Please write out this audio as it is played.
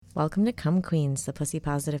Welcome to Come Queens, the pussy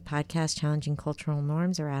positive podcast challenging cultural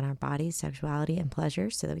norms around our bodies, sexuality, and pleasure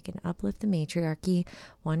so that we can uplift the matriarchy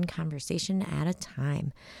one conversation at a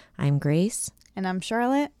time. I'm Grace. And I'm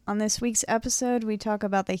Charlotte. On this week's episode, we talk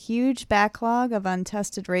about the huge backlog of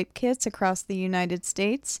untested rape kits across the United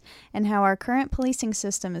States and how our current policing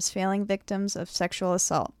system is failing victims of sexual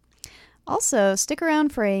assault. Also, stick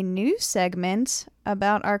around for a new segment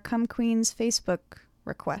about our Come Queens Facebook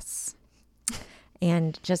requests.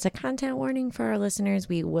 And just a content warning for our listeners,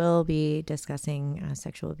 we will be discussing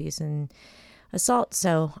sexual abuse and assault.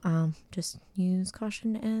 So just use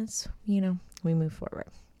caution as, we move forward.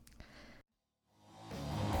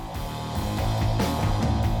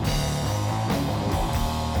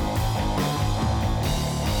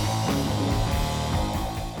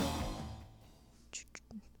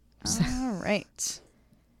 All right.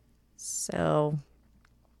 So,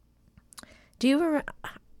 do you remember?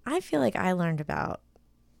 I feel like I learned about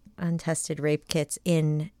untested rape kits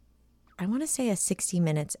in, I want to say, a 60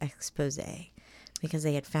 Minutes expose, because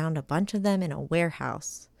they had found a bunch of them in a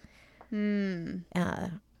warehouse. And I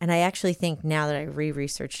actually think now that I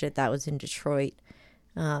re-researched it, that was in Detroit,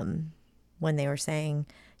 when they were saying,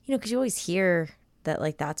 because you always hear that,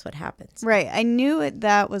 like, that's what happens. Right. I knew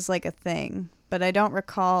that was like a thing, but I don't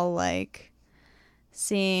recall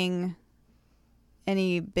seeing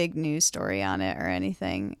any big news story on it or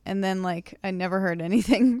anything. And then I never heard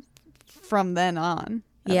anything from then on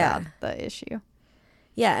about the issue.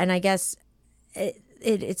 Yeah. And I guess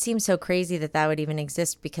it seems so crazy that would even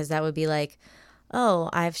exist, because that would be like,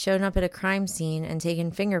 oh, I've shown up at a crime scene and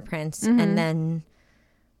taken fingerprints and then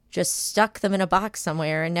just stuck them in a box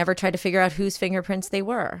somewhere and never tried to figure out whose fingerprints they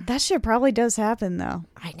were. That shit probably does happen though.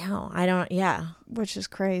 I know. Yeah. Which is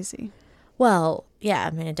crazy. Well, yeah, I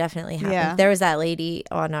mean, it definitely happened. Yeah. There was that lady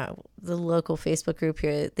on the local Facebook group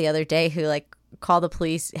here the other day who called the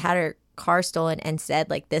police, had her car stolen, and said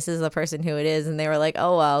this is the person who it is, and they were like,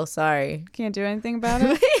 oh well, sorry, can't do anything about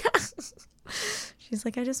it. She's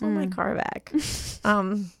like, I just want my car back.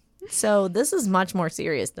 So this is much more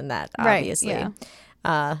serious than that, obviously. Right,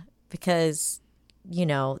 yeah. Because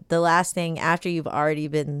the last thing after you've already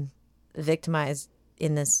been victimized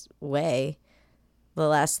in this way, the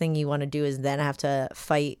last thing you want to do is then have to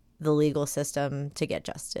fight the legal system to get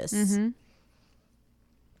justice. And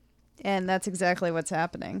that's exactly what's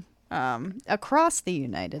happening across the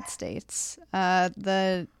United States.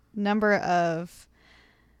 The number of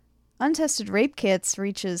untested rape kits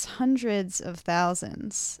reaches hundreds of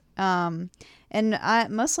thousands. And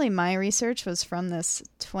mostly my research was from this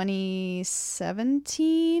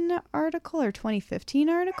 2017 article or 2015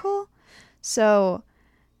 article. So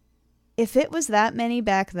if it was that many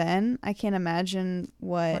back then, I can't imagine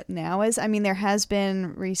what now is. I mean, there has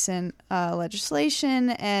been recent legislation,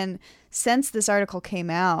 and since this article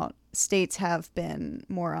came out, states have been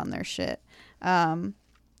more on their shit.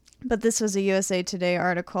 But this was a USA Today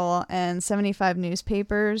article, and 75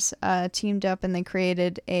 newspapers teamed up, and they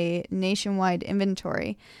created a nationwide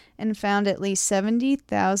inventory and found at least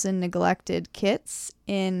 70,000 neglected kits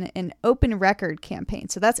in an open record campaign.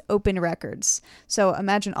 So that's open records. So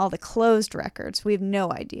imagine all the closed records. We have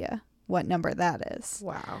no idea what number that is.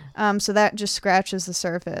 Wow. So that just scratches the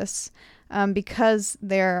surface. Because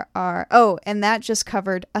there are, and that just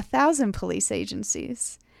covered 1,000 police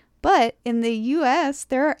agencies. But in the U.S.,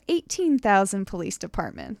 there are 18,000 police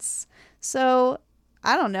departments. So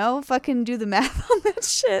I don't know, fucking do the math on that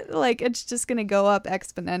shit. It's just going to go up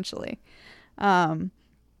exponentially.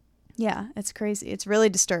 Yeah, it's crazy. It's really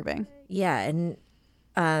disturbing. Yeah, and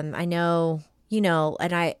I know,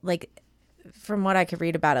 and I, from what I could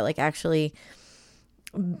read about it, actually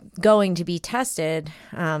going to be tested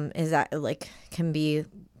is that, can be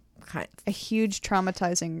kind of a huge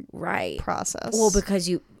traumatizing process. Well, because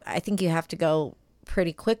I think you have to go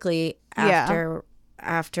pretty quickly after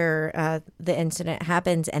the incident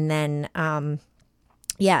happens, and then and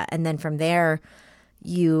then from there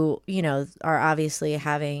you are obviously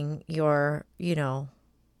having your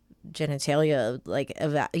genitalia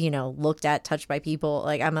looked at, touched by people.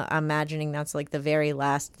 I'm imagining that's the very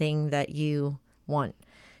last thing that you want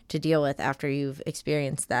to deal with after you've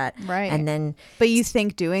experienced that. Right. And then but you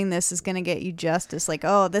think doing this is going to get you justice,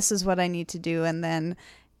 this is what I need to do, and then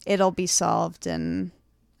it'll be solved and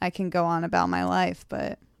I can go on about my life.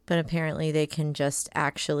 But apparently they can just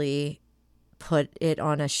actually put it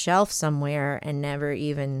on a shelf somewhere and never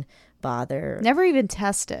even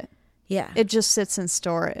test it. Yeah. It just sits in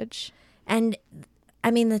storage. And I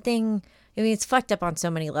mean, it's fucked up on so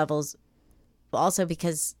many levels, also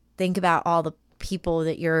because think about all the people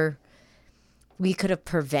that we could have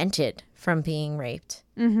prevented from being raped.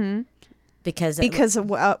 Mm-hmm. because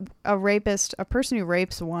a rapist, a person who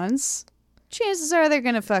rapes once, chances are they're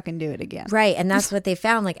gonna fucking do it again. Right, and that's what they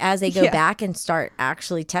found. Like as they go back and start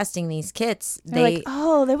actually testing these kits, they're like,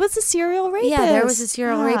 oh, there was a serial rapist. Yeah, there was a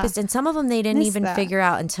serial rapist, and some of them they didn't even figure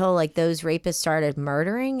out until like those rapists started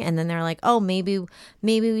murdering, and then they're like, oh, maybe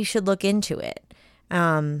we should look into it.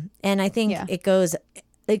 And I think it goes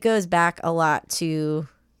back a lot to,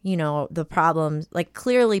 you know, the problems. Like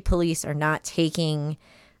clearly, police are not taking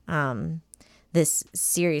this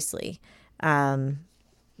seriously.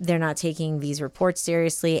 They're not taking these reports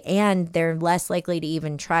seriously, and they're less likely to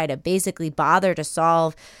even try to basically bother to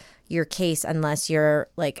solve your case unless you're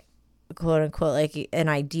like, quote unquote, like an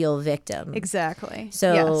ideal victim. Exactly.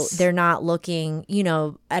 So they're not looking, you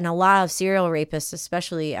know, and a lot of serial rapists,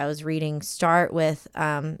 especially I was reading, start with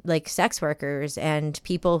like sex workers and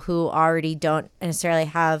people who already don't necessarily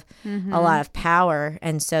have a lot of power.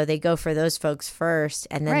 And so they go for those folks first,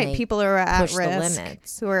 and then they people who are at push risk, the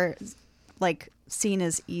limits. who are like seen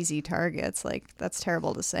as easy targets. Like that's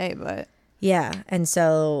terrible to say, but yeah. And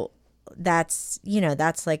so that's, you know,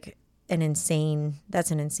 that's like an insane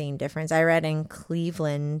difference. I read in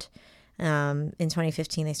Cleveland in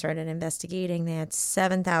 2015 they started investigating. They had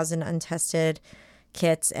 7,000 untested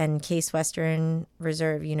kits, and Case Western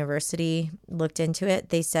Reserve University looked into it.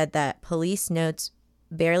 They said that police notes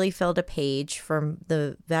barely filled a page for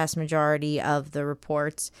the vast majority of the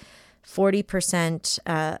reports. 40%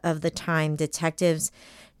 of the time, detectives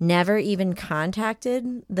never even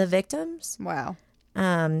contacted the victims. Wow.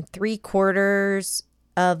 3/4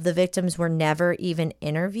 of the victims were never even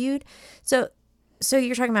interviewed. So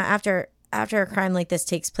you're talking about after a crime like this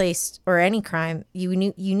takes place, or any crime, you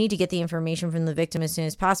need to get the information from the victim as soon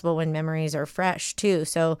as possible when memories are fresh too.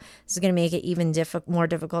 So this is going to make it even more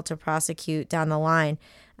difficult to prosecute down the line.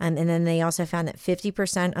 And then they also found that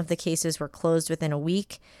 50% of the cases were closed within a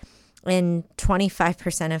week, and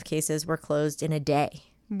 25% of cases were closed in a day.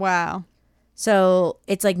 Wow. So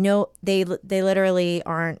it's like they literally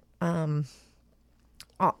aren't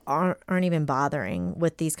even bothering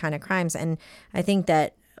with these kind of crimes. And I think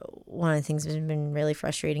that one of the things that's been really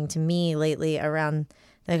frustrating to me lately around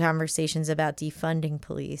the conversations about defunding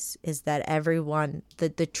police is that everyone,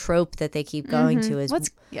 the trope that they keep going to is,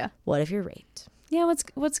 what if you're raped? Yeah,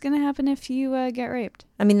 what's going to happen if you get raped?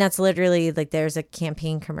 I mean, that's literally like there's a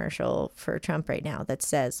campaign commercial for Trump right now that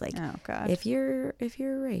says like, oh God, if you're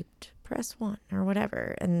raped, press 1 or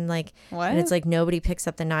whatever. And like, what? And it's like nobody picks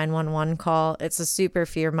up the 911 call. It's a super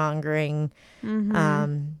fear mongering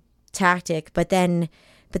tactic. But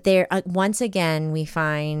there, once again, we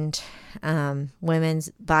find women's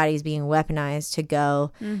bodies being weaponized to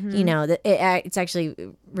go, you know, it's actually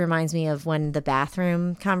reminds me of when the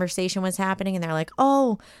bathroom conversation was happening, and they're like,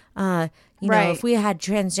 oh, you know, if we had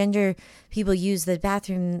transgender people use the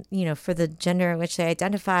bathroom, you know, for the gender in which they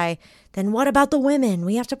identify, then what about the women?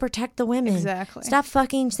 We have to protect the women. Exactly. Stop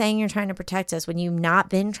fucking saying you're trying to protect us when you've not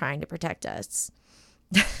been trying to protect us.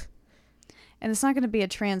 And it's not going to be a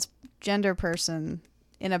transgender person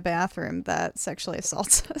in a bathroom that sexually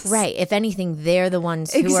assaults us. Right. If anything, they're the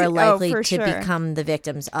ones who are likely to become the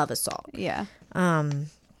victims of assault. Yeah.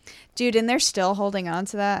 Dude, and they're still holding on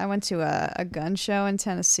to that. I went to a gun show in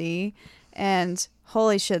Tennessee, and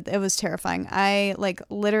holy shit, it was terrifying. I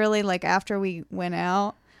literally after we went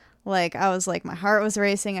out, I was like, my heart was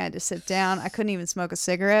racing. I had to sit down. I couldn't even smoke a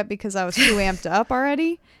cigarette because I was too amped up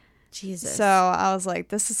already. Jesus. So I was like,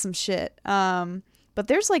 this is some shit. But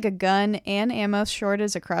there's a gun and ammo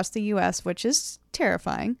shortage across the U.S., which is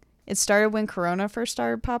terrifying. It started when Corona first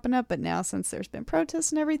started popping up, but now since there's been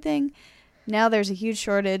protests and everything, now there's a huge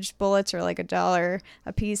shortage. Bullets are $1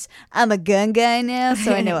 a piece. I'm a gun guy now,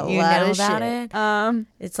 so I know a lot about it.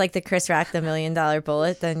 It's like the Chris Rock, the $1 Million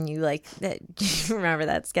Bullet. Then you remember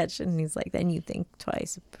that sketch, and he's like, then you think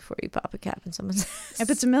twice before you pop a cap in someone's ass. If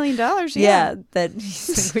it's $1 million, yeah, that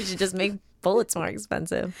he's like, we should just make bullets more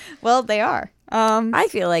expensive. Well, they are. I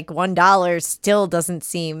feel like $1 still doesn't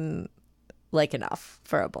seem like enough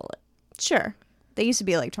for a bullet. Sure. They used to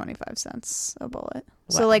be 25 cents a bullet.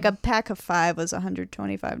 Wow. So a pack of 5 was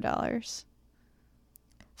 $125.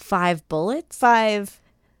 5 bullets? 5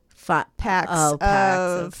 packs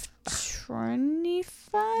of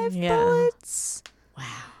 25 bullets. Wow.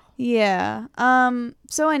 Yeah.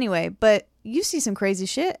 So anyway, but you see some crazy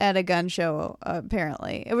shit at a gun show,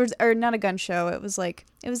 apparently. It was, or not a gun show. It was it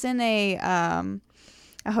was in a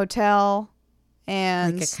hotel,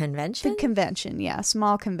 and like a convention. The convention, yeah,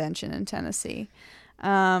 small convention in Tennessee.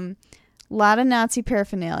 Lot of Nazi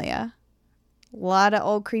paraphernalia, a lot of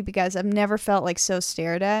old creepy guys. I've never felt so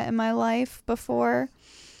stared at in my life before.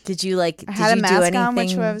 Did you I had a mask on,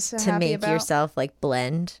 which I was to make about. yourself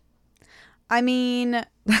blend? I mean,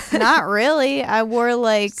 not really. I wore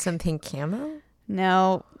like Some pink camo?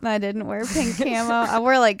 no, I didn't wear pink camo. I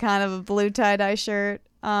wore like kind of a blue tie-dye shirt.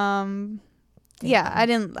 Yeah,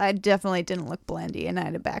 I definitely didn't look blendy, and I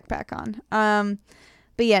had a backpack on.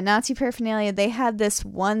 But yeah, Nazi paraphernalia, they had this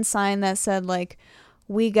one sign that said like,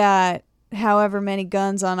 we got however many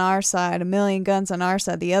guns on our side, 1 million guns on our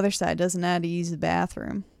side. The other side doesn't know how to use the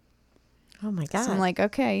bathroom. Oh my God. So I'm like,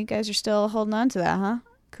 okay, you guys are still holding on to that, huh?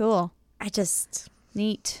 Cool.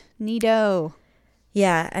 Neato.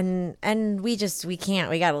 Yeah, and we can't.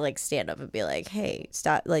 We gotta like stand up and be like, hey,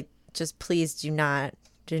 stop! Like, just please do not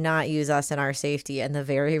use us in our safety and the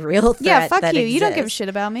very real threat. Yeah, fuck that you. exists. You don't give a shit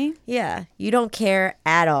about me. Yeah, you don't care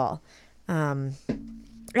at all. And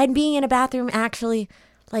being in a bathroom actually,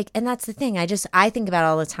 like, and that's the thing. I think about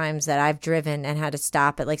all the times that I've driven and had to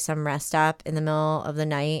stop at like some rest stop in the middle of the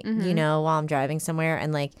night, you know, while I'm driving somewhere,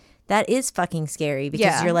 and like. That is fucking scary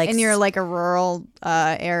because you're like... And you're like a rural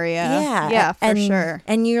area. Yeah. Yeah, for sure.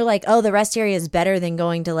 And you're like, oh, the rest area is better than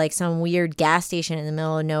going to like some weird gas station in the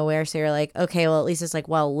middle of nowhere. So you're like, okay, well, at least it's like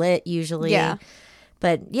well lit usually. Yeah.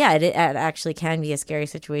 But yeah, it actually can be a scary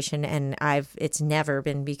situation. And it's never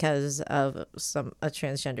been because of a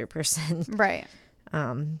transgender person. Right.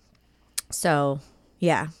 So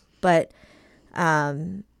yeah. But yeah,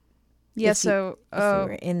 if you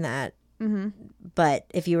were in that... Mm-hmm. But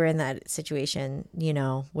if you were in that situation, you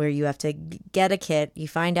know, where you have to get a kit, you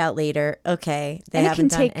find out later, okay, they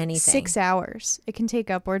haven't done anything. It can take 6 hours. It can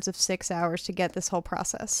take upwards of 6 hours to get this whole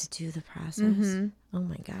process. To do the process? Mm-hmm. Oh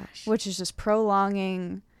my gosh. Which is just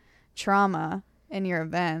prolonging trauma in your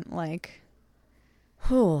event. Like,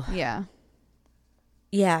 whew. Yeah.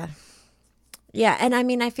 Yeah. Yeah. And I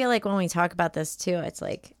mean, I feel like when we talk about this too, it's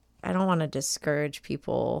like, I don't want to discourage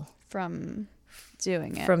people from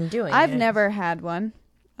doing it. I've never had one.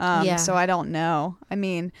 So I don't know. I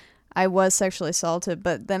mean, I was sexually assaulted,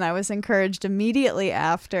 but then I was encouraged immediately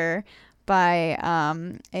after by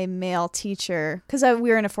a male teacher because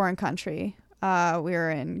we were in a foreign country. We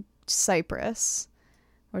were in Cyprus,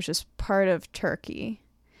 which is part of Turkey.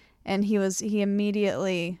 And he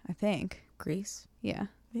immediately, I think. Greece? Yeah.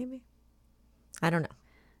 Maybe. I don't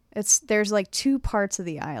know. There's like 2 parts of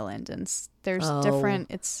the island, and there's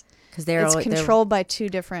different, it's controlled by 2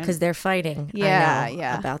 different... Because they're fighting. Yeah, I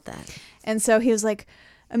know about that. And so he was like,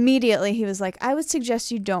 immediately, he was like, I would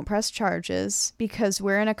suggest you don't press charges because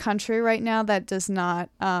we're in a country right now that does not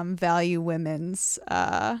value women's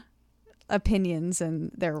opinions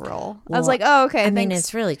and their role. Well, I was like, oh, okay, I mean,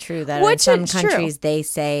 it's really true that in some countries they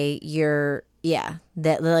say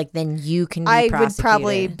that like then you can be prosecuted. I would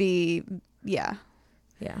probably be, yeah.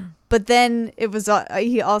 Yeah. But then it was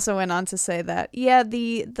he also went on to say that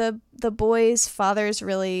the boy's father is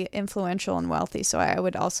really influential and wealthy, so I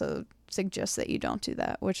would also suggest that you don't do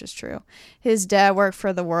that, which is true. His dad worked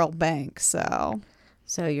for the World Bank, so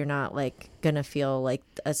you're not like gonna feel like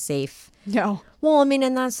a safe. No. Well, I mean,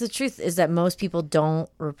 and that's the truth is that most people don't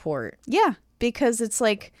report. Yeah, because it's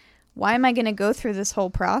like, why am I gonna go through this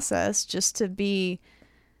whole process just to be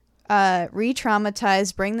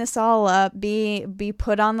re-traumatized, bring this all up, be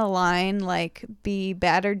put on the line, like be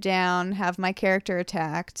battered down, have my character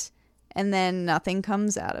attacked, and then nothing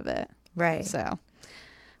comes out of it. Right. So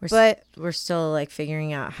we're still like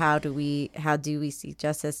figuring out how do we seek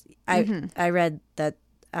justice. I read that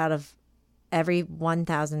out of every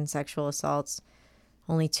 1,000 sexual assaults,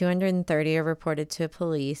 only 230 are reported to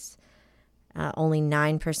police. Only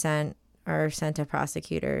 9% are sent to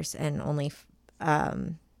prosecutors, and only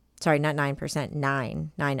sorry, not 9%,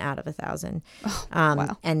 9 out of 1,000. Oh,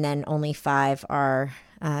 wow. And then only 5 are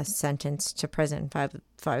sentenced to prison,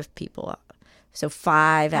 five people. So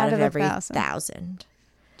 5 out of every 1,000.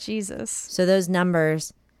 Jesus. So those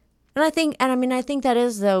numbers, and I think that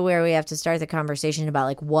is though where we have to start the conversation about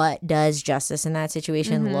like what does justice in that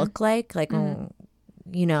situation look like? Like,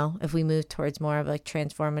 you know, if we move towards more of like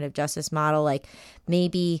transformative justice model, like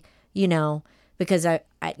maybe, you know, because I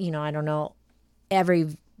don't know,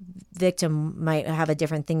 every victim might have a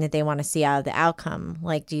different thing that they want to see out of the outcome.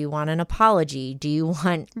 Like, do you want an apology? Do you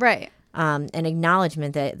want an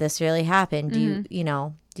acknowledgement that this really happened? Do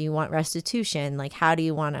do you want restitution? Like, how do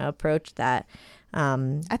you want to approach that?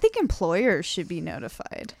 I think employers should be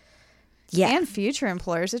notified. Yeah. And future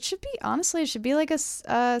employers. It should be like a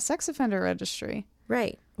sex offender registry.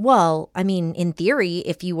 Right. Well, I mean, in theory,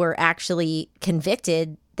 if you were actually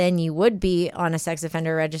convicted, then you would be on a sex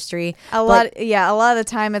offender registry. A lot of the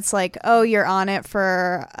time it's like, oh, you're on it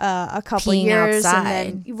for a couple years outside.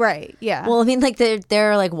 And then right, yeah. Well, I mean, like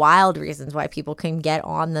there are like wild reasons why people can get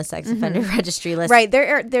on the sex offender registry list. Right,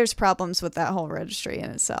 there's problems with that whole registry in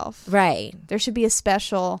itself. Right. There should be a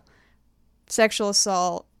special Sexual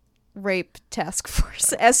Assault Rape Task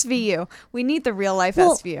Force, SVU. We need the real life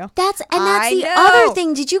Well, SVU. That's the know. other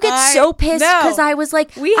thing. Did you get so pissed because I was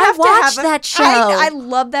like, I watched that show. I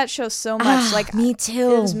love that show so much. Like me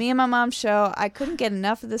too. It was me and my mom's show. I couldn't get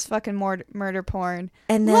enough of this fucking murder porn.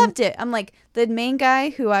 And then, loved it. I'm like, the main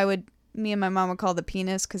guy who me and my mom would call the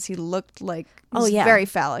penis because he looked like very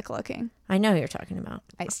phallic looking. I know who you're talking about.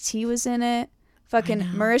 Ice-T was in it.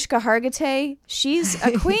 Fucking Mariska Hargitay, she's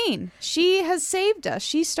a queen. She has saved us.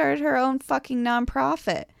 She started her own fucking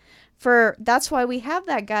nonprofit. That's why we have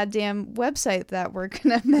that goddamn website that we're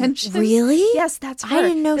gonna mention. Really? Yes, that's her. I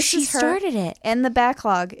didn't know This she is her. started it. And the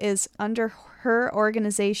backlog is under her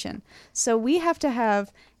organization. So we have to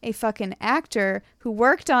have a fucking actor who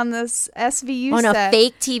worked on this SVU on set. a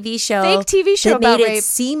fake TV show. That about made rape. it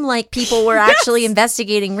seem like people were actually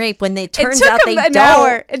investigating rape when it turns It took out they him an don't.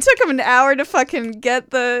 hour. It took him an hour to fucking get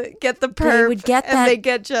the perp. would get and that- they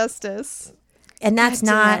get justice. And that's God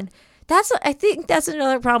not. damn. I think that's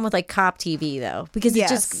another problem with like cop TV though, because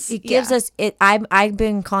it gives yeah. us it. I've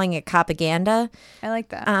been calling it propaganda. I like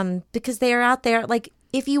that. Because they are out there. Like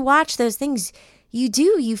if you watch those things,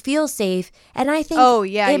 you feel safe, and I think. Oh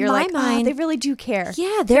yeah, in you're my like, mind, they really do care.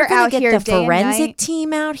 yeah, they're gonna out get here the day and forensic night.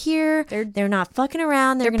 team out here. They're not fucking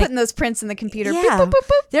around. They're gonna putting those prints in the computer. yeah, Boop, boop, boop,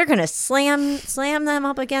 boop. they're gonna slam them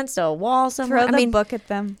up against a wall somewhere. Throw the book at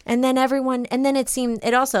them. And then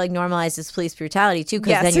it also like normalizes police brutality too,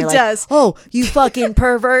 because Yes, then you're it like, does. oh, you fucking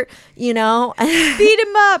pervert, you know? Beat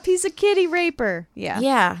him up. He's a kitty raper. Yeah.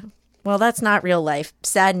 Yeah. Well, that's not real life.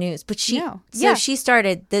 Sad news. But she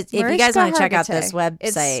started this. If you guys Mariska want to check out Hargitay. this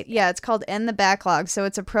website. It's called End the Backlog. So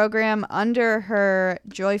it's a program under her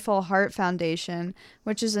Joyful Heart Foundation,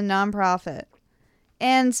 which is a nonprofit.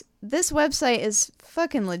 And this website is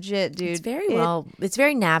fucking legit, dude. It's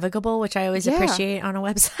very navigable, which I always appreciate on a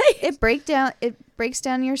website. It breaks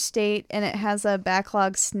down your state, and it has a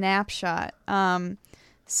backlog snapshot.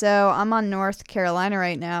 So I'm on North Carolina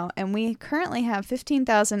right now, and we currently have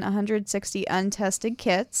 15,160 untested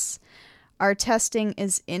kits. Our testing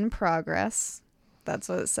is in progress. That's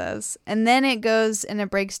what it says. And then it goes and it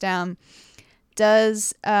breaks down.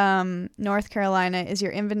 Does North Carolina, is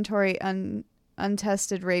your inventory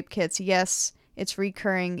untested rape kits? Yes, it's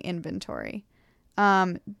recurring inventory.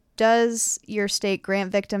 Does your state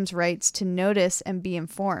grant victims rights to notice and be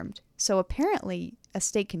informed? So apparently a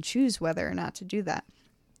state can choose whether or not to do that.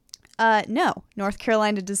 No, North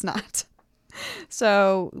Carolina does not.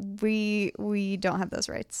 So we don't have those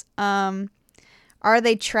rights. Are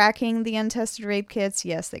they tracking the untested rape kits?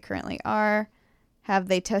 Yes, they currently are. Have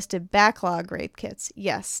they tested backlog rape kits?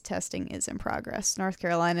 Yes, testing is in progress. North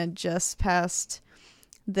Carolina just passed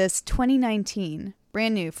this 2019,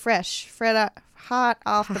 brand new, hot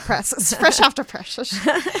off the presses, fresh off the presses.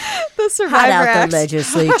 The Survivor Hot out Act. the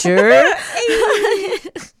legislature.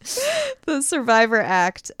 The Survivor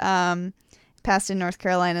Act passed in North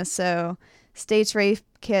Carolina. So states' rape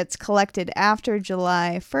kits collected after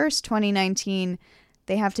July 1st, 2019,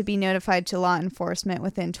 they have to be notified to law enforcement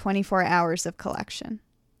within 24 hours of collection,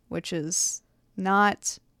 which is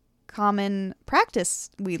not common practice,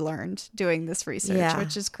 we learned doing this research,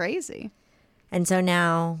 which is crazy. And so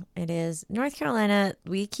now it is North Carolina.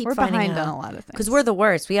 We're behind on a lot of things because we're the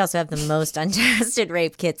worst. We also have the most untested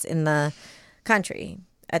rape kits in the country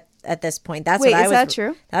at this point. Is that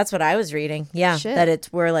true? That's what I was reading. Yeah, Shit. that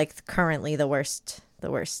we're like currently the worst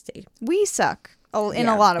state. We suck in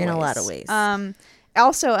a lot of ways. In a lot of ways.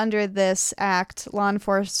 Also, under this act, law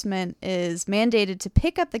enforcement is mandated to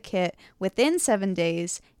pick up the kit within 7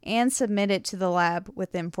 days and submit it to the lab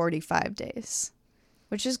within 45 days.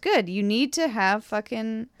 Which is good. You need to have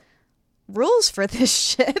fucking rules for this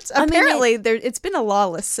shit. Apparently, it's been a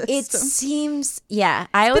lawless system. It seems,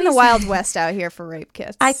 it's been the Wild West out here for rape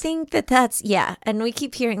kits. I think that's, and we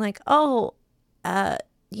keep hearing like, anarchy,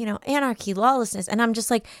 lawlessness. And I'm just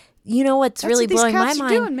like, what's really blowing my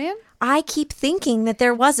mind? Doing, man. I keep thinking that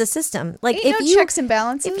there was a system. Like Ain't no checks and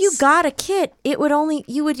balances. If you got a kit,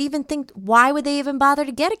 you would even think, why would they even bother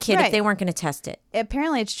to get a kit if they weren't going to test it?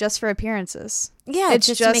 Apparently, it's just for appearances. Yeah, it's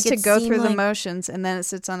just to go through the like, motions, and then it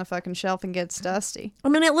sits on a fucking shelf and gets dusty. I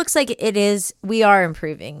mean, it looks like it is. We are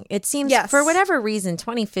improving. It seems, for whatever reason,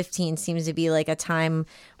 2015 seems to be like a time.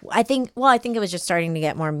 I think it was just starting to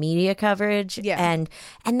get more media coverage. Yeah,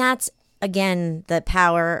 and that's. Again, the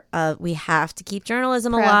power of we have to keep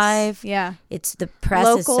journalism alive. Yeah. It's the press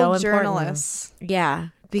Local is so journalists. important. Yeah.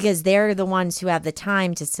 Because they're the ones who have the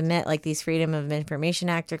time to submit like these Freedom of Information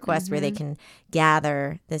Act requests where they can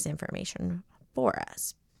gather this information for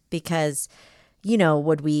us. Because,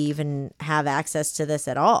 would we even have access to this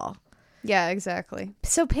at all? Yeah, exactly.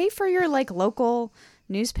 So pay for your like local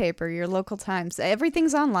newspaper, your local Times.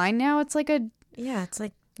 Everything's online now. It's like a it's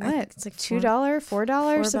like what? It's like $2,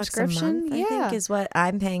 $4 subscription. I think is what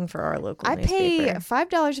I'm paying for our local I newspaper. pay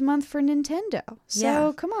 $5 a month for Nintendo.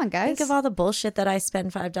 So come on, guys. Think of all the bullshit that I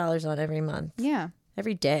spend $5 on every month. Yeah.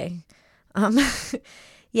 Every day.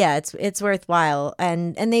 Yeah, it's worthwhile,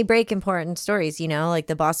 and they break important stories. You know, like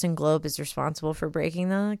the Boston Globe is responsible for breaking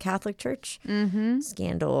the Catholic Church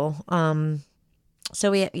scandal.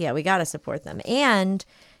 So we got to support them, and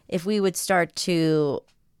if we would start to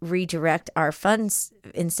redirect our funds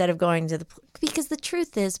instead of going to because the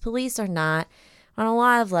truth is, police are not, on a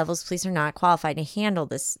lot of levels, police are not qualified to handle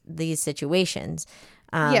these situations.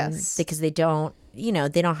 Yes, because they don't. You know,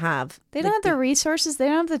 they don't have the resources. They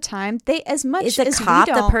don't have the time. They as much is a as cop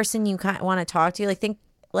we the don't, person you want to talk to.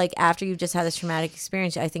 Like after you've just had this traumatic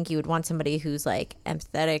experience, I think you would want somebody who's like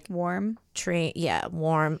empathetic, warm,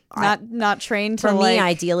 warm. Not trained to. For me,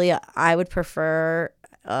 ideally, I would prefer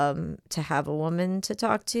to have a woman to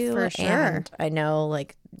talk to. For sure. And I know,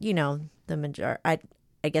 like, you know, the majority. I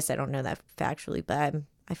guess I don't know that factually, but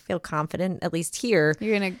I feel confident, at least here.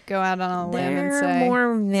 You're gonna go out on a limb and say say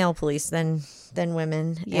more male police than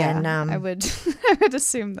women. Yeah, and, I would I would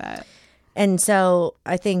assume that. And so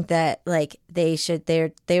I think that like they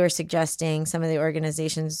were suggesting, some of the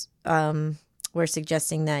organizations were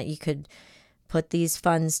suggesting that you could put these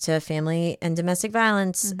funds to family and domestic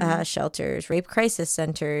violence shelters, rape crisis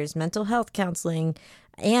centers, mental health counseling,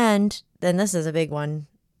 and then this is a big one,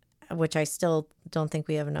 which I still don't think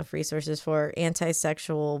we have enough resources for,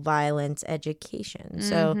 anti-sexual violence education.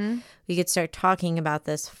 So we could start talking about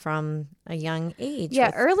this from a young age.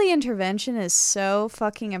 Yeah, early intervention is so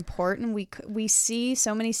fucking important. We see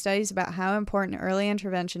so many studies about how important early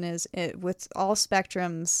intervention is with all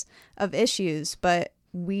spectrums of issues, but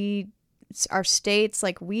our states,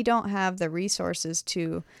 like, we don't have the resources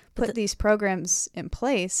to put these programs in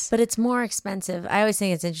place. But it's more expensive. I always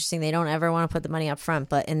think it's interesting. They don't ever want to put the money up front,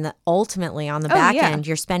 but ultimately on the back end,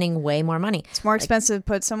 you're spending way more money. It's more expensive to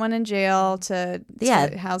put someone in jail to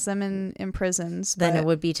house them in prisons than it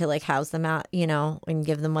would be to like house them out, you know, and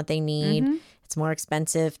give them what they need. It's more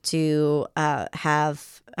expensive to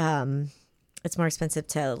it's more expensive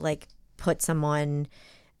to like put someone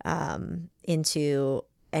into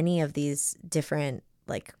any of these different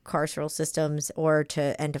like carceral systems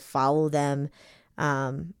and to follow them.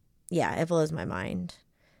 It blows my mind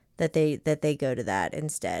that they go to that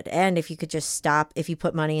instead. And if you could just stop, if you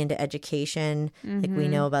put money into education, like we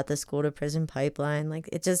know about the school to prison pipeline, like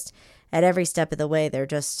it just, at every step of the way, they're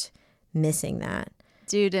just missing that.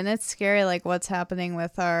 Dude, and it's scary, like what's happening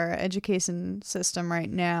with our education system right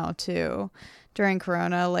now too, during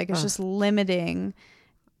Corona. Like it's just limiting.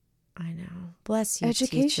 I know. Bless you,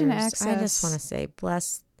 education teachers. access. I just want to say,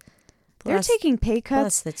 bless. They're taking pay cuts.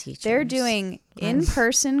 Bless the teachers. They're doing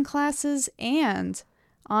in-person classes and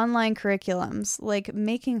online curriculums, like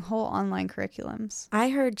making whole online curriculums. I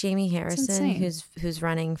heard Jamie Harrison, who's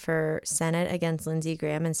running for Senate against Lindsey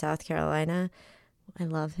Graham in South Carolina. I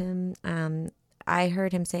love him. I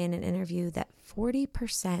heard him say in an interview that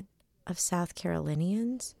 40% of South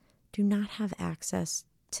Carolinians do not have access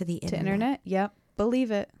to the internet. To internet? Yep.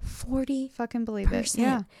 Believe it. 40 fucking believe it.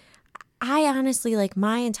 Yeah. I honestly, like,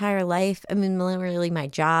 my entire life, I mean, really my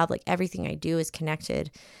job, like everything I do is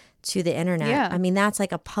connected to the internet. Yeah. I mean, that's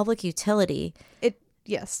like a public utility.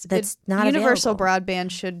 Yes. That's not universal available.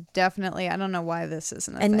 Broadband should definitely, I don't know why this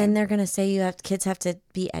isn't a thing. And then they're going to say kids have to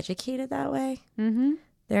be educated that way. Mm-hmm.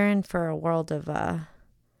 They're in for a world of,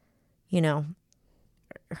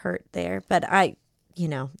 hurt there. But I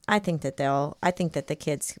think that the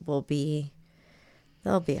kids will be,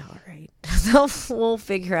 they'll be all right. We'll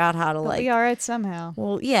figure out how to They'll be all right somehow.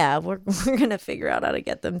 Well, yeah, we're going to figure out how to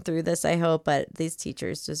get them through this, I hope. But these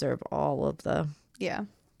teachers deserve all the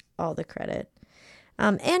credit.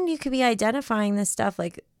 And you could be identifying this stuff.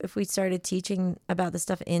 Like if we started teaching about this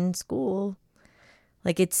stuff in school,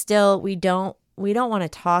 like it's still, we don't want to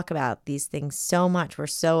talk about these things so much. We're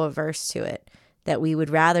so averse to it that we would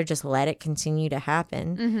rather just let it continue to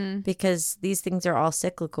happen because these things are all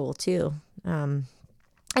cyclical too. And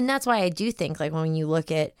that's why I do think, like, when you look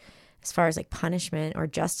at as far as like punishment or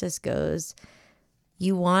justice goes,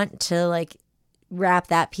 you want to like wrap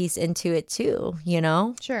that piece into it too, you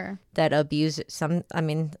know? Sure. That a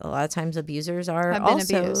lot of times abusers have been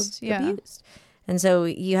also abused. Yeah. abused. And so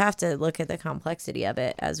you have to look at the complexity of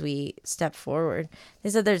it as we step forward. They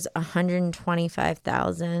said there's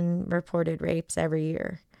 125,000 reported rapes every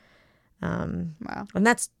year. Wow. And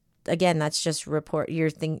that's just less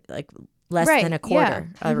than a quarter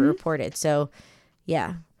of reported. So,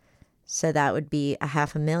 yeah. So that would be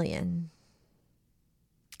 500,000.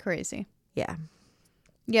 Crazy. Yeah.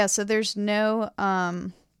 Yeah, so there's no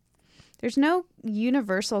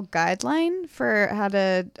universal guideline for how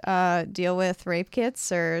to deal with rape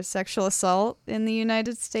kits or sexual assault in the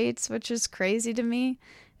United States, which is crazy to me.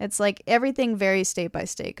 It's like everything varies state by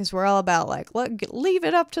state because we're all about like, leave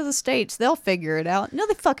it up to the states. They'll figure it out. No,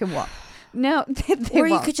 they fucking won't. No, they Or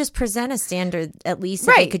you won't. could just present a standard at least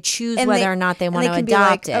Right. that they could choose And whether or not they want to can be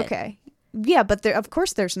adopt like, it. Okay. Yeah, but of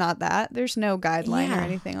course there's not that. There's no guideline or Yeah.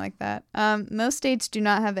 anything like that. Most states do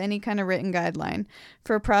not have any kind of written guideline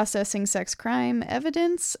for processing sex crime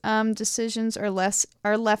evidence. Decisions are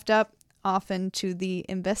left up often to the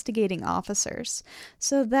investigating officers.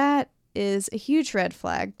 So that is a huge red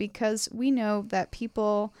flag because we know that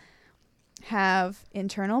people have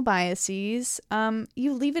internal biases.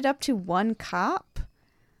 You leave it up to one cop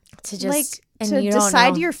To just to you don't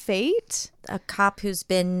decide know. your fate. A cop who's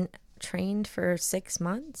been trained for 6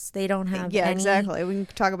 months, they don't have Yeah, any, exactly. We can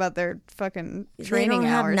talk about their fucking They training don't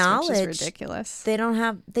have hours, which knowledge. is ridiculous. They don't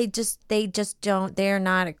have. They just don't. They're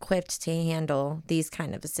not equipped to handle these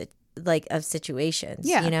kind of of situations.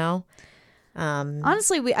 Yeah. You know.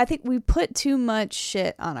 Honestly, I think we put too much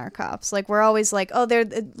shit on our cops. Like we're always like, oh,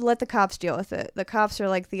 let the cops deal with it. The cops are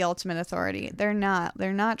like the ultimate authority. They're not.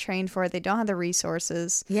 They're not trained for it. They don't have the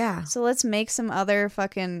resources. Yeah. So let's make some other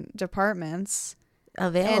fucking departments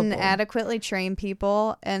Available. and adequately train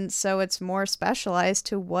people, and so it's more specialized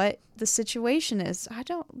to what the situation is. I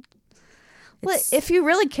don't. Well, It's- if you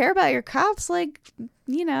really care about your cops, like,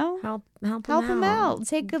 you know, help them out.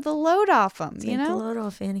 Take the load off them. Take You know, the load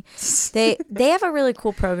off, Annie. They have a really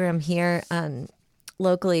cool program here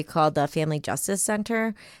locally called the Family Justice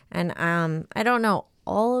Center, and I don't know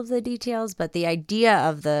all of the details, but the idea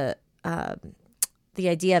of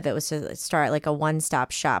it was to start like a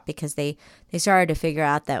one-stop shop because they started to figure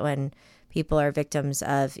out that when people are victims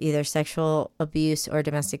of either sexual abuse or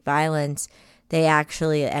domestic violence, they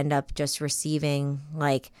actually end up just receiving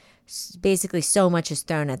like basically so much is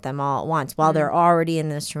thrown at them all at once while they're already in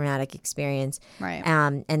this traumatic experience. Right.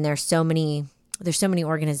 And there's so many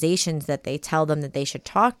organizations that they tell them that they should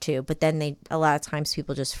talk to, but then a lot of times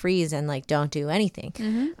people just freeze and like don't do anything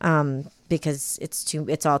because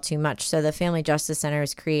it's all too much. So the Family Justice Center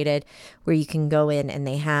is created where you can go in and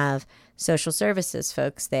they have social services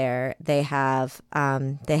folks there. They have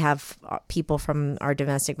people from our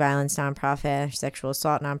domestic violence nonprofit, our sexual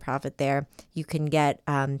assault nonprofit there. You can get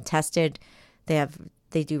tested.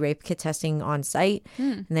 They do rape kit testing on site,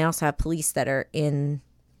 and they also have police that are in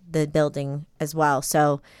the building as well.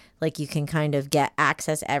 So like you can kind of get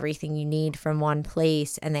access everything you need from one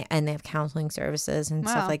place, and they have counseling services and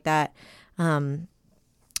stuff like that. And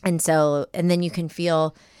then you can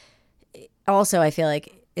feel. Also, I feel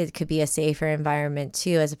like it could be a safer environment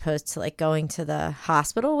too, as opposed to like going to the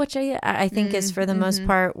hospital, which I think is for the most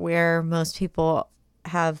part where most people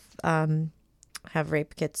have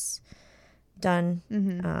rape kits done.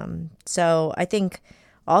 So I think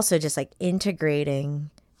also just like integrating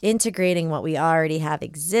what we already have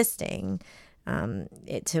existing,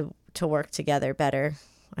 to work together better,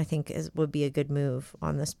 I think would be a good move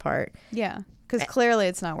on this part. Yeah, because clearly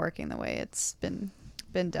it's not working the way it's been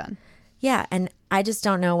done. Yeah, and I just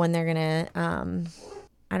don't know when they're gonna.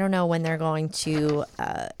 I don't know when they're going to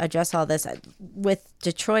address all this. With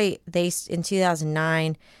Detroit, in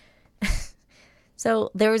 2009.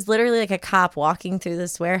 So there was literally like a cop walking through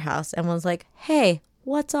this warehouse and was like, "Hey,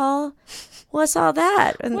 what's all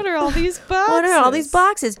that? And What are all these boxes? What are all these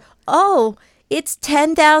boxes? Oh, it's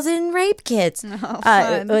 10,000 rape kits." Oh,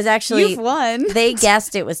 fun. It was actually You've won. They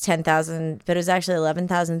guessed it was 10,000, but it was actually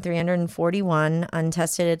 11,341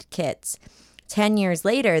 untested kits. 10 years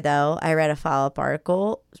later, though, I read a follow-up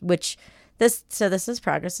article, this is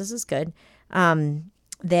progress. This is good.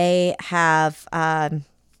 They have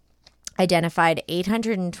identified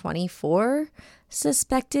 824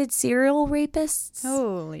 suspected serial rapists.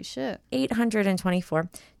 Holy shit. 824.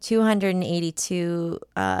 282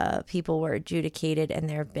 people were adjudicated, and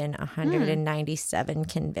there have been 197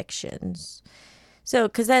 convictions. So,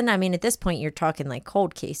 because then, I mean, at this point, you're talking like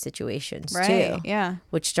cold case situations, Right, too. yeah.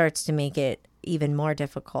 Which starts to make it even more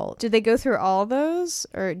difficult. Did they go through all those,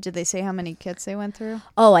 or did they say how many kits they went through?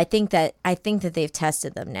 Oh, I think that they've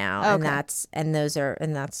tested them now, Okay. and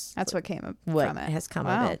that's what came what from it. has come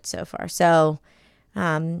Wow. of it so far. So,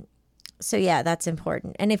 yeah, that's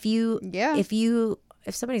important. And if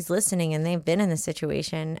somebody's listening and they've been in this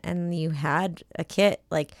situation and you had a kit,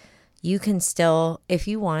 like you can still, if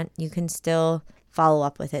you want, you can still follow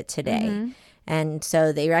up with it today. And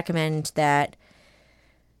so they recommend that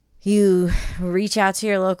you reach out to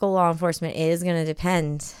your local law enforcement. It is going to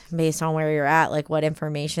depend based on where you're at, like what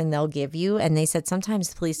information they'll give you. And they said sometimes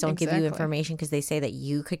the police don't give you information because they say that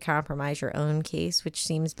you could compromise your own case, which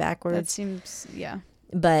seems backwards. That seems, yeah.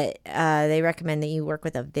 But they recommend that you work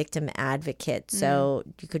with a victim advocate. So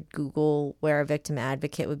you could Google where a victim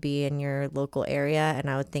advocate would be in your local area. And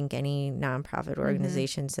I would think any nonprofit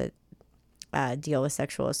organizations that deal with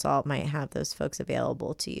sexual assault might have those folks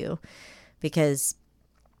available to you. Because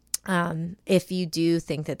if you do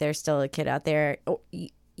think that there's still a kid out there,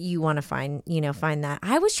 you want to find that.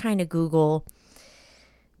 I was trying to Google,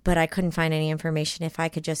 but I couldn't find any information. If I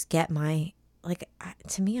could just get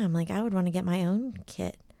to me, I'm like, I would want to get my own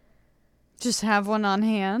kit. Just have one on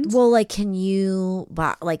hand? Well, like, can you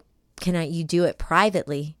do it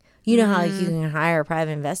privately? You know how like you can hire a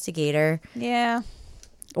private investigator. Yeah.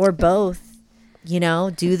 Or both.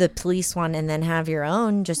 Do the police one and then have your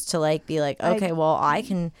own just to like be like, okay, well, I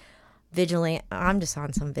can I'm just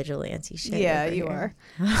on some vigilante shit. Yeah, you are.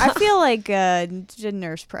 I feel like a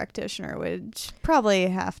nurse practitioner would probably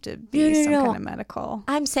have to be some kind of medical.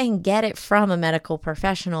 I'm saying get it from a medical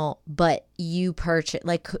professional, but you purchase,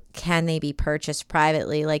 like, can they be purchased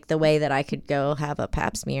privately? Like the way that I could go have a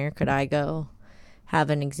pap smear, could I go have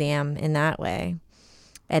an exam in that way?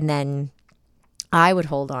 And then I would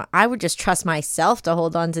hold on. I would just trust myself to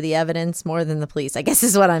hold on to the evidence more than the police, I guess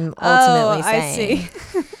is what I'm ultimately saying. I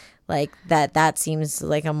see. Like that seems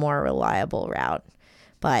like a more reliable route.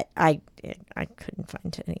 But I couldn't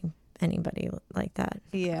find anybody like that.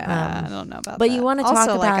 Yeah, I don't know about that. But you want to talk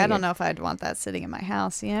also, about like, I don't know if I'd want that sitting in my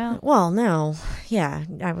house, Well, no. Yeah,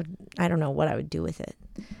 I don't know what I would do with it.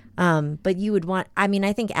 But you would want, I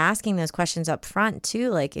think asking those questions up front too,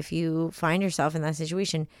 like if you find yourself in that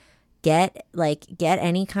situation, get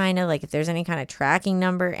any kind of, like, if there's any kind of tracking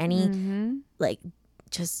number, like,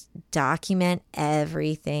 just document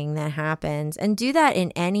everything that happens and do that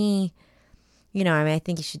in any, I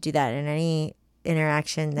think you should do that in any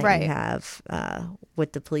interaction that you have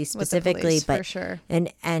with the police specifically. With the police, but for sure.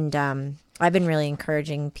 And I've been really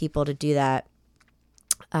encouraging people to do that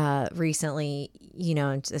recently,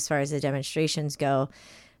 as far as the demonstrations go.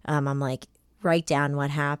 I'm like, write down what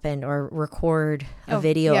happened or record a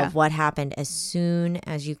video of what happened as soon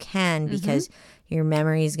as you can, because your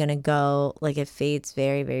memory is going to go, like, it fades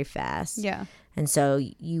very, very fast. Yeah. And so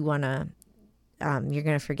you want to, you're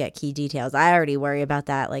going to forget key details. I already worry about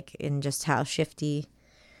that, like, in just how shifty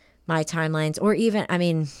my timelines, or even,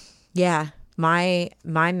 my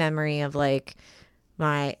memory of, like,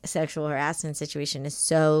 my sexual harassment situation is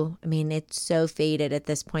so, it's so faded at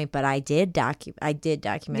this point, but I did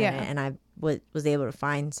document it, and I was able to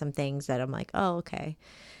find some things that I'm like, oh, okay.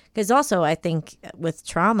 Because also I think with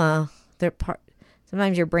trauma,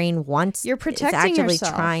 sometimes your brain you're protecting actively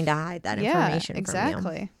yourself. Trying to hide that information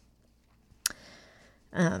exactly.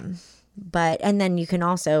 from you. But, and then you can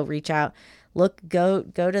also reach out, go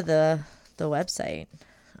to the website.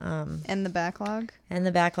 And the backlog. And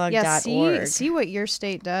the backlog.org. See what your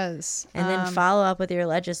state does. And then follow up with your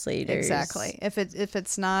legislators. Exactly. If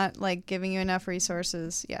it's not, like, giving you enough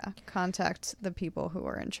resources, contact the people who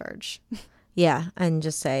are in charge. Yeah, and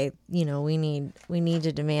just say, we need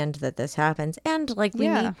to demand that this happens, and, like,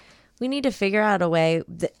 we need to figure out a way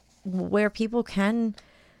where people can,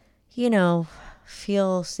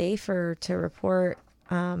 feel safer to report.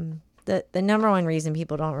 The number one reason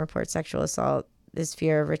people don't report sexual assault is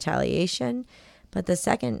fear of retaliation, but the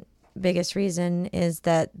second biggest reason is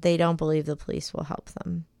that they don't believe the police will help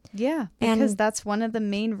them. Yeah, because that's one of the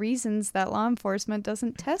main reasons that law enforcement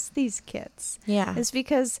doesn't test these kits. Yeah. Is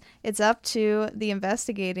because it's up to the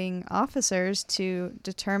investigating officers to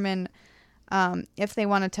determine if they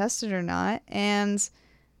want to test it or not. And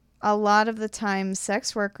a lot of the time,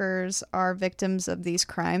 sex workers are victims of these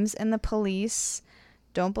crimes, and the police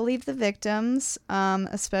don't believe the victims,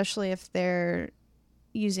 especially if they're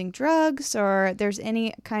using drugs or there's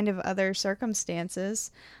any kind of other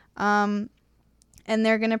circumstances. And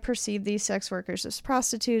they're going to perceive these sex workers as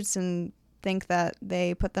prostitutes and think that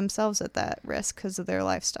they put themselves at that risk because of their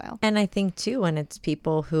lifestyle. And I think, too, when it's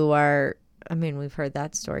people who are, we've heard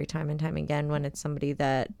that story time and time again, when it's somebody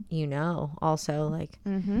that, also, like,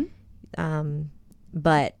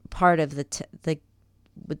 but part of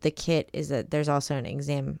with the kit is that there's also an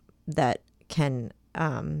exam that can,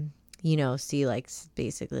 see, like,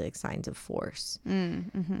 basically, like, signs of force.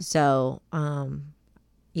 So,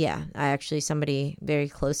 somebody very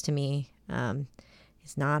close to me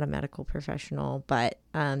is not a medical professional, but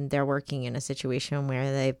they're working in a situation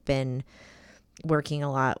where they've been working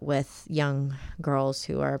a lot with young girls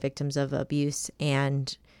who are victims of abuse,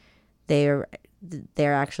 and they're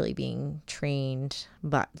they're actually being trained,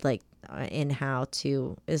 but like in how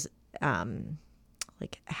to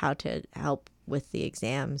like how to help with the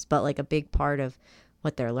exams. But like a big part of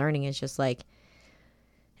what they're learning is just like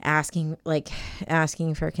asking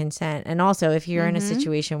for consent. And also, if you're in a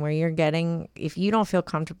situation where if you don't feel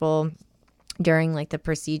comfortable during like the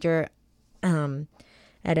procedure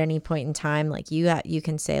at any point in time, like you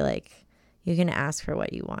can say, like, you can ask for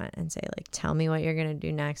what you want and say, like, tell me what you're going to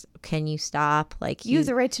do next. Can you stop? Like, you have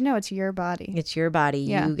the right to know. It's your body. It's your body.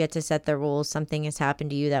 Yeah. You get to set the rules. Something has happened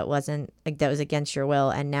to you that was against your will,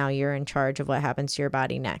 and now you're in charge of what happens to your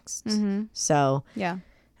body next. So yeah,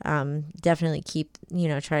 definitely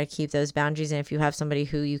try to keep those boundaries. And if you have somebody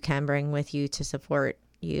who you can bring with you to support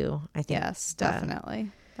you, I think yes, definitely,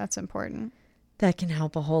 that's important. That can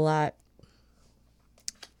help a whole lot.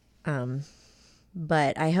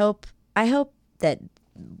 But I hope that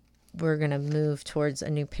we're going to move towards a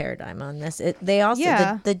new paradigm on this.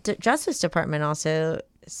 The Justice Department also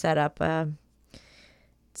set up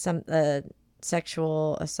some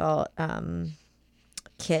sexual assault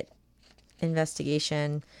kit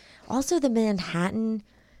investigation. Also, the Manhattan,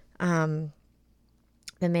 I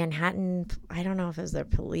don't know if it was their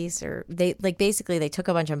police or they took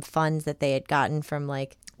a bunch of funds that they had gotten from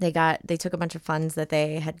they took a bunch of funds that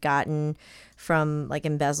they had gotten from like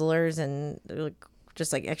embezzlers and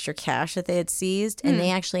just like extra cash that they had seized. And they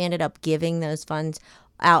actually ended up giving those funds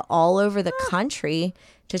out all over the country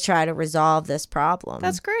to try to resolve this problem.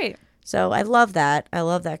 That's great. So I love that. I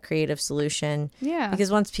love that creative solution. Yeah. Because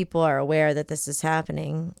once people are aware that this is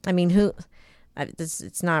happening, I mean, this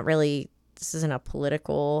isn't a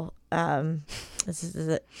political, this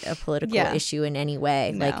is a political issue in any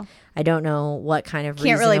way. No. Like, I don't know what kind of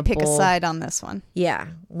can't really pick a side on this one. Yeah.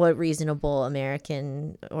 What reasonable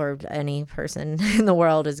American or any person in the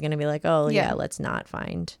world is going to be like, oh yeah, let's not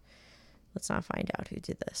find out who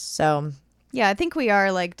did this. So yeah, I think we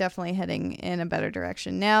are like definitely heading in a better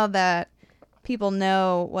direction now that people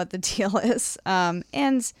know what the deal is. And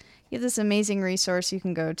you have this amazing resource you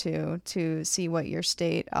can go to see what your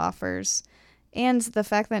state offers. And the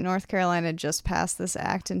fact that North Carolina just passed this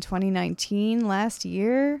act in 2019, last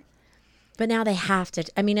year. But now they have to.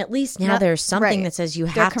 I mean, at least now there's something that says you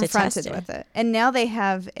have to test it. With it. And now they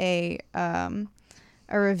have a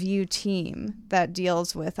review team that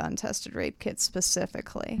deals with untested rape kits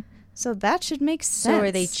specifically. So that should make sense. So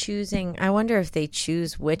are they choosing? I wonder if they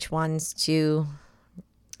choose which ones to.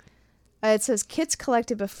 It says kits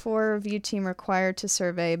collected before review team required to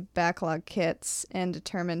survey backlog kits and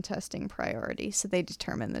determine testing priority. So they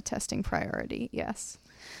determine the testing priority. Yes.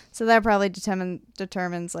 So that probably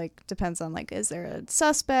depends on like, is there a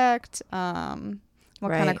suspect?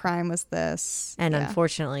 What kind of crime was this? And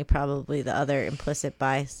unfortunately, probably the other implicit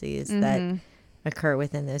biases that occur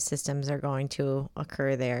within those systems are going to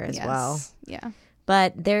occur there as well. Yeah.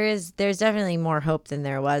 But there's definitely more hope than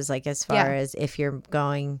there was, like, as far as if you're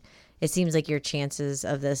going. It seems like your chances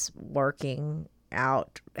of this working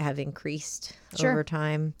out have increased over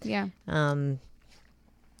time. Yeah.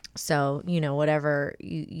 So, whatever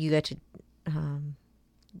you get to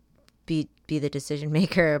be the decision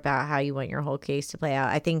maker about how you want your whole case to play out.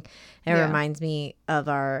 I think it reminds me of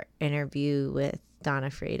our interview with Donna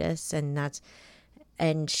Freitas,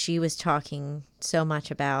 and she was talking so much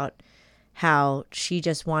about how she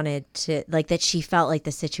just wanted to, like, that she felt like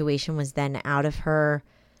the situation was then out of her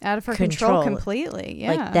control completely.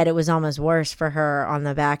 Yeah. Like that it was almost worse for her on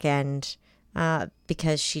the back end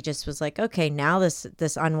because she just was like, okay, now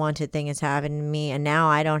this unwanted thing is happening to me. And now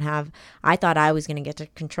I thought I was going to get to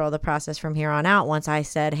control the process from here on out once I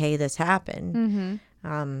said, hey, this happened.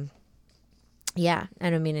 Yeah.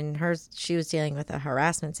 And I mean, she was dealing with a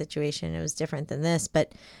harassment situation. It was different than this,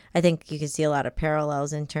 but I think you can see a lot of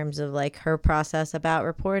parallels in terms of like her process about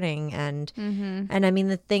reporting. And I mean,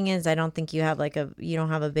 the thing is, I don't think you don't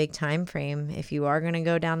have a big time frame. If you are going to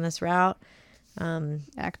go down this route,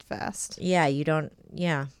 act fast. Yeah. You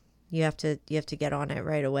have to get on it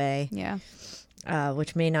right away. Yeah.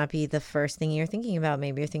 Which may not be the first thing you're thinking about.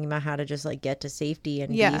 Maybe you're thinking about how to just like get to safety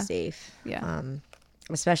and be safe. Yeah.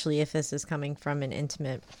 Especially if this is coming from an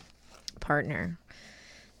intimate partner.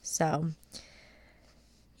 So,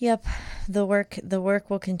 yep, the work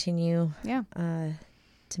will continue. Yeah.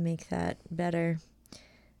 To make that better.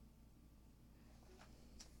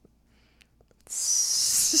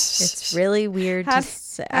 It's really weird to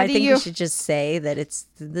say. I think you should just say that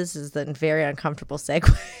this is the very uncomfortable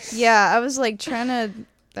segue. Yeah, I was like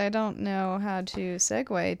I don't know how to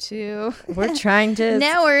segue to. We're trying to.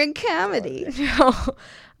 Now we're in comedy.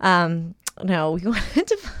 No, we wanted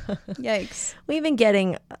to. Yikes. We've been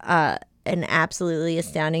getting an absolutely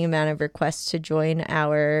astounding amount of requests to join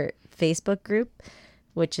our Facebook group,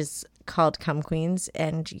 which is called Cum Queens,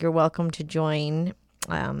 and you're welcome to join.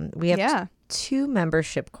 We have 2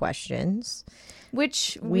 membership questions,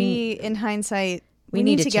 which we in hindsight we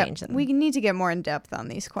need to change them. We need to get more in depth on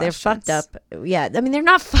these questions. They're fucked up. Yeah, I mean they're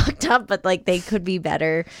not fucked up, but like they could be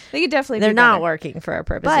better. They could definitely. They're be not better. working for our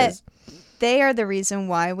purposes. But they are the reason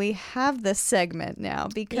why we have this segment now,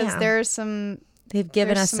 because there's some. They've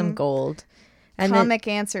given us some gold. And comic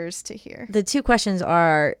answers to hear. The 2 questions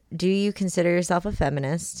are: do you consider yourself a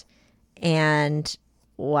feminist? And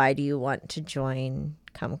why do you want to join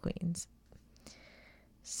Cum Queens?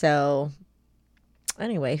 So,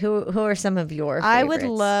 anyway, who are some of your favorites? I would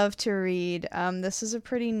love to read. This is a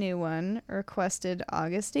pretty new one, requested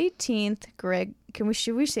August 18th. Greg,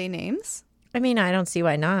 should we say names? I mean, I don't see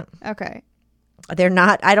why not. Okay. They're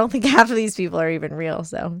not. I don't think half of these people are even real.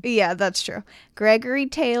 So yeah, that's true. Gregory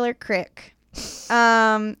Taylor Crick.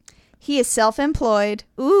 He is self-employed.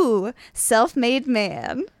 Ooh, self-made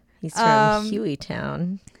man. He's from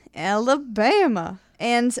Hueytown, Alabama.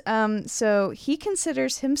 And so he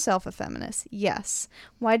considers himself a feminist. Yes.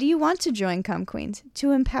 Why do you want to join Cum Queens?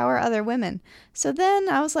 To empower other women. So then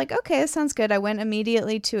I was like, okay, that sounds good. I went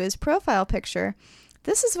immediately to his profile picture.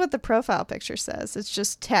 This is what the profile picture says. It's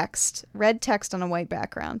just text, red text on a white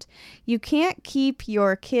background. You can't keep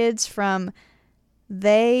your kids from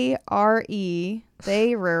their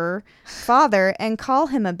father and call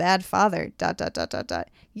him a bad father, ...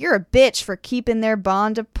 You're a bitch for keeping their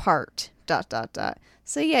bond apart, ...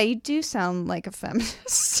 So yeah, you do sound like a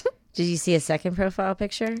feminist. Did you see a second profile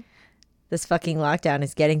picture? This fucking lockdown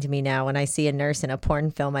is getting to me now. When I see a nurse in a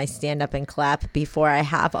porn film, I stand up and clap before I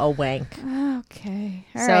have a wank. Okay.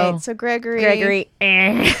 All right. So Gregory.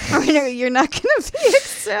 You're not going to be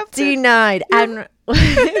accepted. Denied. And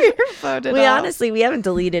you're voted we off. honestly, we haven't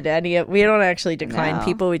deleted any of. We don't actually decline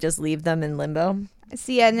people. We just leave them in limbo.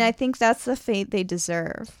 See, and I think that's the fate they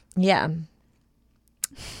deserve. Yeah.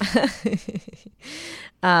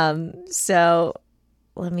 So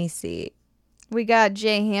let me see. We got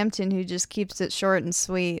Jay Hampton, who just keeps it short and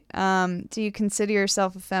sweet. Do you consider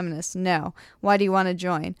yourself a feminist? No. Why do you want to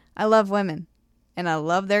join? I love women, and I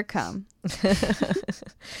love their cum.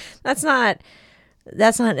 That's not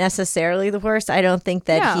necessarily the worst. I don't think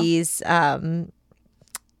that he's going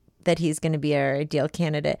to be our ideal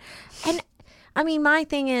candidate. And I mean, my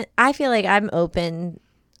thing is, I feel like I'm open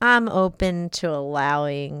to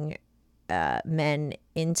allowing men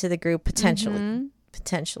into the group potentially. Mm-hmm.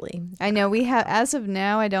 Potentially. I know we have, as of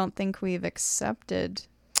now, I don't think we've accepted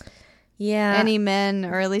any men,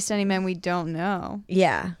 or at least any men we don't know.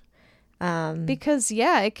 Yeah. Because,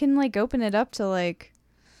 it can, like, open it up to, like,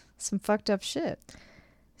 some fucked up shit.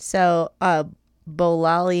 So,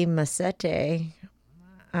 Bolali Masete,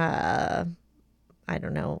 I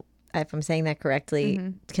don't know if I'm saying that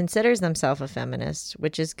correctly, considers themselves a feminist,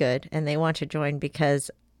 which is good, and they want to join because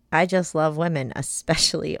I just love women,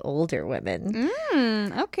 especially older women.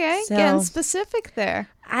 Okay. So, getting specific there.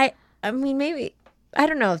 I mean, maybe, I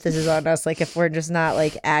don't know if this is on us, like if we're just not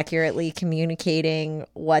like accurately communicating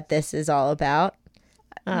what this is all about.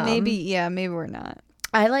 Maybe we're not.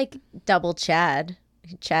 I like double Chad.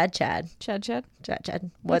 Chad.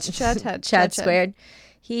 What's Chad? Chad squared.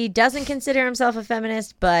 He doesn't consider himself a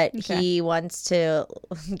feminist, but he wants to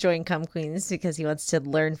join Cum Queens because he wants to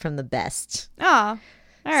learn from the best. Oh.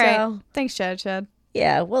 All right. So, thanks, Chad.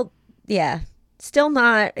 Yeah. Well, yeah. Still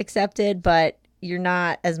not accepted, but you're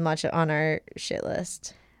not as much on our shit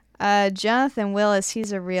list. Jonathan Willis,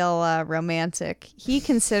 he's a real romantic. He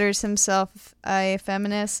considers himself a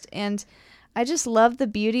feminist, and I just love the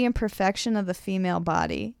beauty and perfection of the female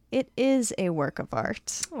body. It is a work of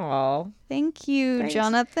art. Aw. Thank you,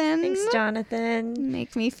 Jonathan. Thanks, Jonathan.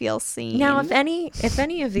 Make me feel seen. Now, if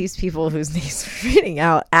any of these people whose names we're reading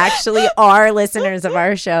out actually are listeners of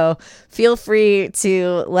our show, feel free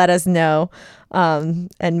to let us know. And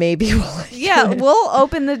maybe we'll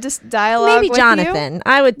open the dialogue. Maybe Jonathan. You.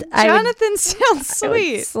 I would. Sounds sweet.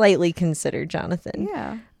 I would slightly consider Jonathan.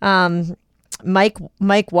 Yeah.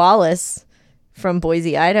 Mike Wallace from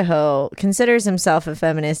Boise, Idaho, considers himself a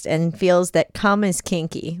feminist and feels that cum is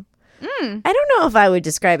kinky. I don't know if I would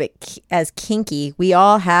describe it as kinky. We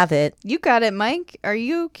all have it. You got it, Mike. Are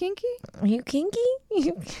you kinky? Are you kinky?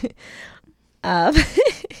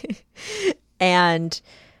 And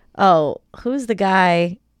who's the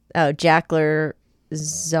guy? Oh, Jackler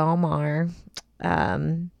Zomar.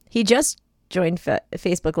 He just joined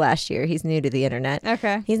Facebook last year. He's new to the internet.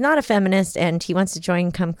 Okay. He's not a feminist, and he wants to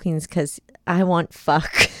join Cum Queens because I want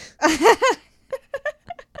fuck.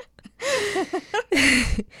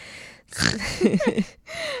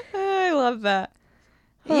 I love that.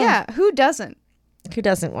 Yeah, who doesn't? Who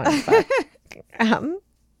doesn't want to fuck?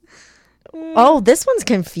 Oh, this one's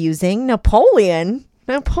confusing. Napoleon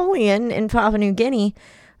in Papua New Guinea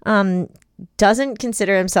doesn't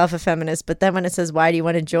consider himself a feminist, but then when it says, why do you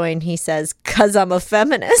want to join? He says, 'cause I'm a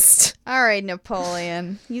feminist. All right,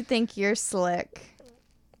 Napoleon. You think you're slick.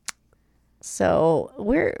 So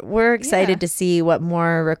we're excited to see what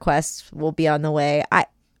more requests will be on the way. I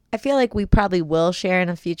feel like we probably will share in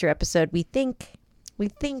a future episode. We think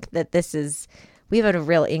that we've had a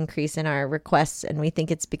real increase in our requests, and we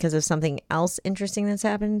think it's because of something else interesting that's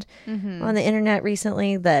happened on the internet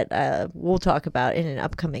recently that we'll talk about in an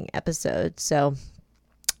upcoming episode. So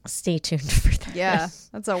stay tuned for that. Yeah,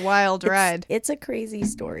 that's a wild ride. It's a crazy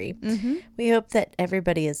story. We hope that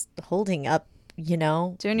everybody is holding up,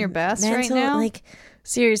 doing your best right now. Like,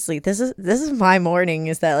 seriously, this is my morning.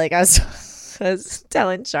 Is that like I was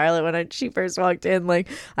telling Charlotte when she first walked in, like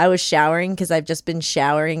I was showering because I've just been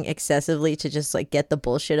showering excessively to just like get the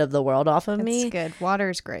bullshit of the world off of me. It's good.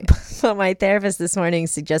 Water's great. So my therapist this morning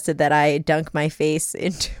suggested that I dunk my face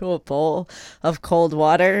into a bowl of cold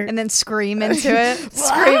water and then scream into it.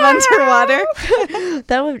 Scream underwater.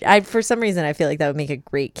 That would, for some reason, I feel like that would make a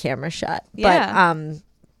great camera shot. Yeah. But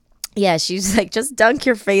yeah, she's like, just dunk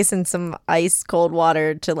your face in some ice cold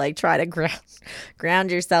water to like try to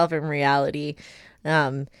ground yourself in reality.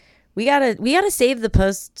 We gotta save the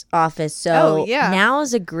post office. So now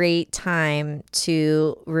is a great time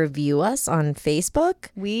to rewiew us on Facebook.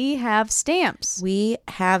 We have stamps. We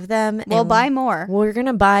have them. We'll buy more. We're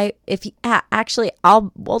gonna buy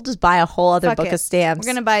we'll just buy a whole other book of stamps.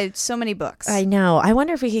 We're gonna buy so many books. I know. I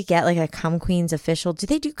wonder if we could get like a Cum Queens official. Do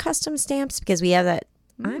they do custom stamps? Because we have that.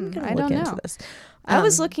 I'm gonna look into this. I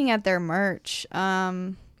was looking at their merch.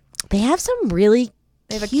 They have some really.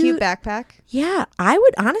 They have a cute backpack. Yeah, I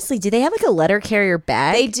would honestly. Do they have like a letter carrier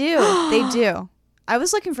bag? They do. They do. I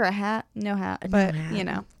was looking for a hat. No hat, but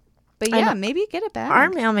But yeah, maybe get a bag.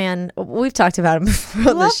 Our mailman. We've talked about him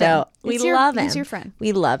before on the show. We love him. He's your friend.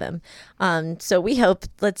 We love him. So we hope.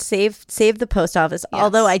 Let's save the post office. Yes.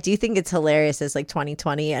 Although I do think it's hilarious. It's like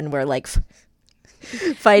 2020, and we're like.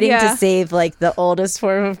 Fighting to save like the oldest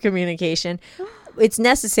form of communication. It's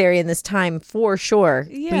necessary in this time for sure.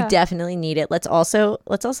 We definitely need it. Let's also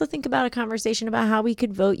think about a conversation about how we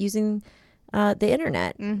could vote using the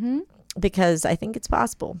internet, because I think it's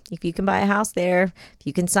possible. If you can buy a house there, if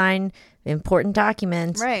you can sign important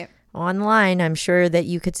documents online, I'm sure that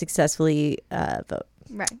you could successfully vote.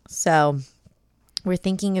 Right. So we're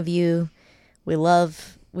thinking of you. We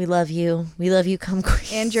love you. We love you, Cum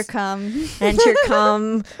Queens. And your cum. And your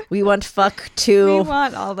cum. We want fuck too. We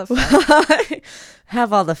want all the fuck.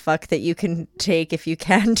 Have all the fuck that you can take if you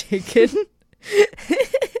can take it.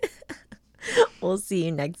 We'll see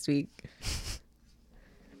you next week.